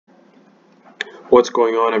What's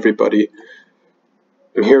going on, everybody?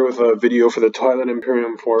 I'm here with a video for the Twilight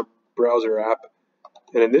Imperium 4 browser app,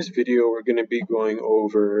 and in this video we're going to be going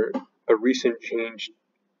over a recent change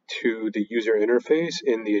to the user interface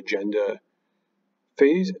in the agenda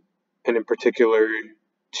phase, and in particular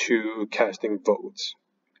to casting votes.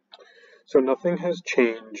 So nothing has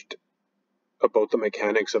changed about the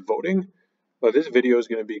mechanics of voting. This video is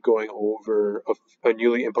going to be going over a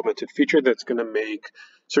newly implemented feature that's going to make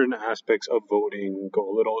certain aspects of voting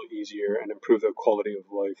go a little easier and improve the quality of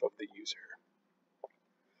life of the user.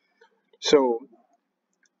 So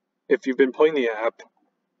if you've been playing the app,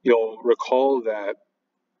 you'll recall that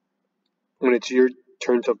when it's your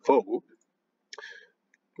turn to vote,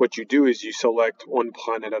 what you do is you select one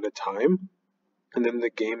planet at a time, and then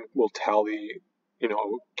the game will tally,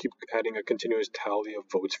 keep adding a continuous tally of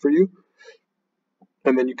votes for you.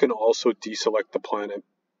 And then you can also deselect the planet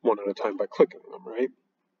one at a time by clicking them, right?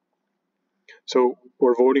 So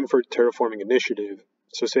we're voting for Terraforming Initiative.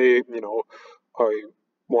 So say, I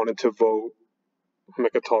wanted to vote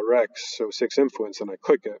Mechatol Rex, so 6 influence, and I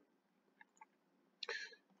click it.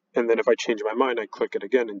 And then if I change my mind, I click it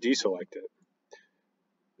again and deselect it.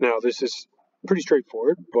 Now this is pretty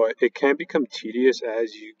straightforward, but it can become tedious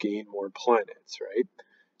as you gain more planets, right?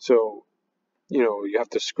 So, you have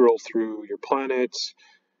to scroll through your planets,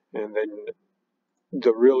 and then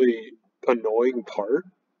the really annoying part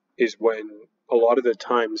is when a lot of the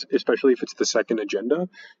times, especially if it's the second agenda,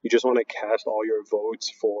 you just want to cast all your votes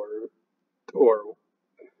for, or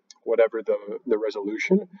whatever the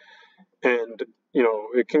resolution. And,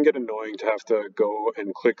 it can get annoying to have to go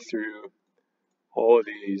and click through all of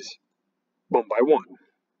these one by one,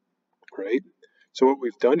 right? So what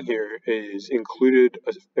we've done here is included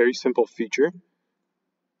a very simple feature,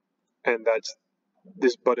 and that's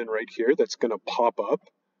this button right here that's going to pop up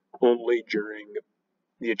only during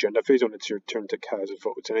the agenda phase when it's your turn to cast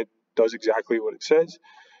votes. And it does exactly what it says.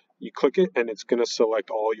 You click it and it's going to select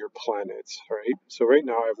all your planets, right? So right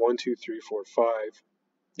now I have 1, 2, 3, 4, 5.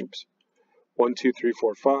 Oops. 1, 2, 3,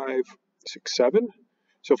 4, 5, 6, 7.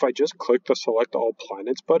 So if I just click the select all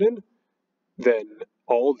planets button, then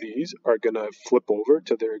all these are going to flip over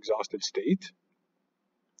to their exhausted state.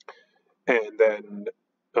 And then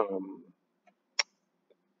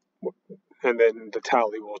the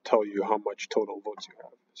tally will tell you how much total votes you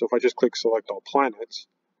have. So if I just click select all planets,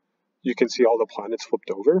 you can see all the planets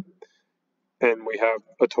flipped over, and we have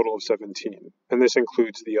a total of 17. And this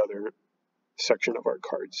includes the other section of our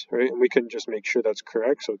cards, right? And we can just make sure that's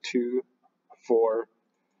correct. So 2, 4,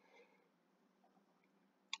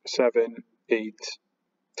 7, 8,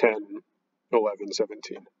 10, 11,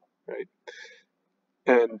 17, right?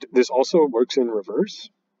 And this also works in reverse.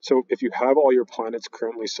 So if you have all your planets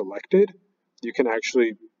currently selected, you can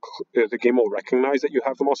actually, the game will recognize that you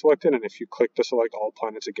have them all selected, and if you click to select all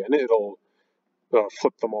planets again, it'll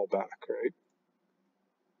flip them all back, right?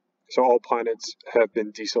 So all planets have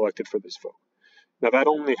been deselected for this vote. Now that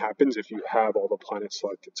only happens if you have all the planets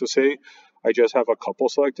selected. So say I just have a couple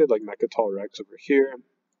selected, like Mechatol Rex over here,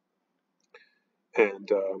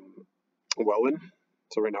 and Wellen.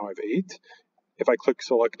 So right now I have 8. If I click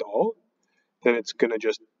select all, then it's going to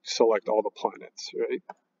just select all the planets, right?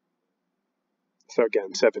 So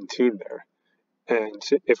again, 17 there. And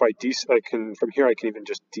if from here I can even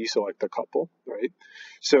just deselect a couple, right?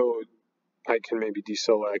 So I can maybe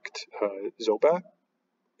deselect Zobat,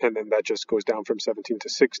 and then that just goes down from 17 to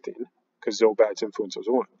 16 because Zobat's influence was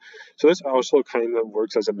 1. So this also kind of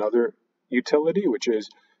works as another utility, which is,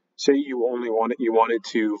 say you wanted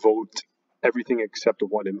to vote everything except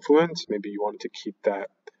 1 influence. Maybe you wanted to keep that,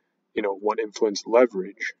 1 influence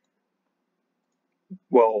leverage.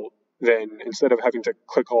 Well, then instead of having to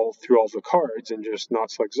click through all the cards and just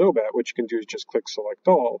not select Zobat, what you can do is just click select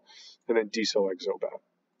all and then deselect Zobat.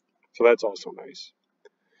 So that's also nice.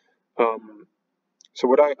 So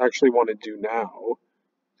what I actually want to do now,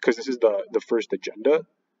 because this is the first agenda,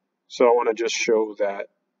 so I want to just show that,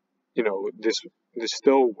 this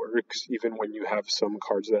still works even when you have some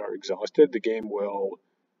cards that are exhausted. The game will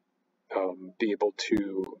be able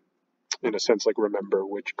to, in a sense, like remember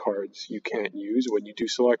which cards you can't use when you do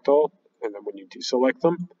select all, and then when you deselect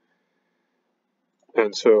them.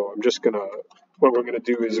 And so what we're gonna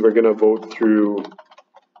do is we're gonna vote through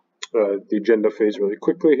the agenda phase really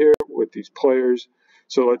quickly here with these players.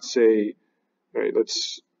 So let's say, all right,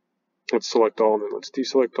 let's select all and then let's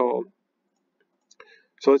deselect all.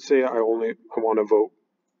 So let's say I want to vote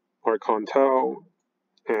Archon Tau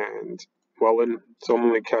and Wellen. So I'm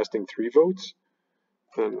only casting 3 votes,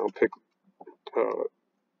 and I'll pick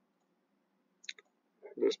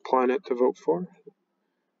this planet to vote for,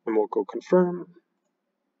 and we'll go confirm.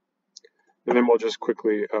 And then we'll just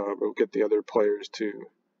quickly we'll get the other players to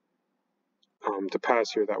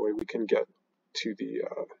pass here. That way we can get to the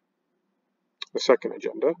second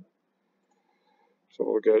agenda. So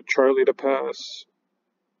we'll get Charlie to pass.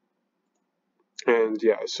 And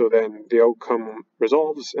yeah, so then the outcome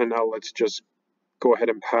resolves, and now let's just go ahead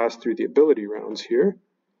and pass through the ability rounds here.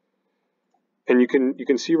 And you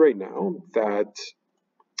can see right now that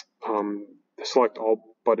the select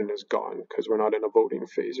all button is gone because we're not in a voting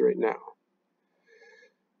phase right now.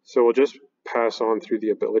 So we'll just pass on through the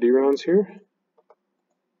ability rounds here.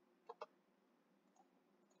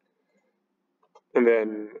 And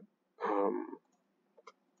then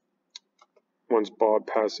once Bob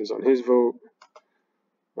passes on his vote,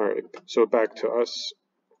 all right, so back to us.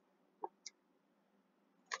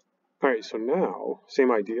 All right, so now,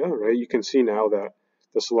 same idea, right? You can see now that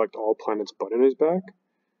the select all planets button is back.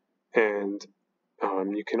 And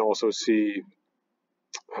you can also see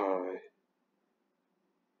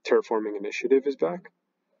Terraforming Initiative is back,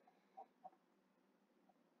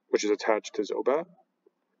 which is attached to Zobat.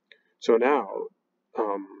 So now,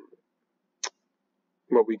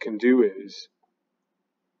 what we can do is,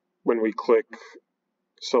 when we click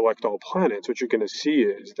select all planets, what you're going to see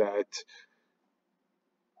is that,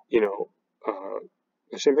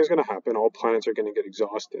 the same thing's going to happen. All planets are going to get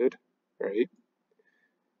exhausted, right?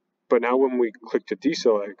 But now when we click to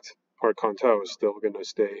deselect, our Kontao is still going to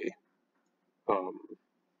stay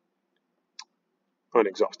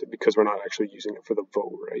unexhausted because we're not actually using it for the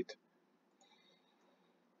vote, right?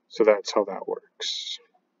 So that's how that works.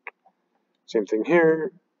 Same thing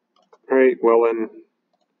here, right? Well, then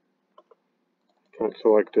can't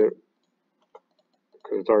select it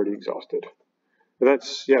because it's already exhausted. But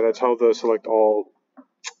that's how the select all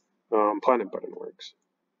planet button works.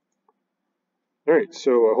 All right,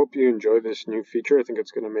 so I hope you enjoy this new feature. I think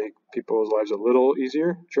it's going to make people's lives a little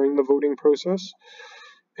easier during the voting process.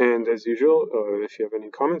 And as usual, if you have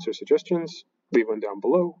any comments or suggestions, leave one down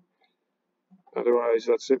below. Otherwise,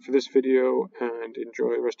 that's it for this video, and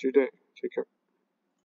enjoy the rest of your day. Take care.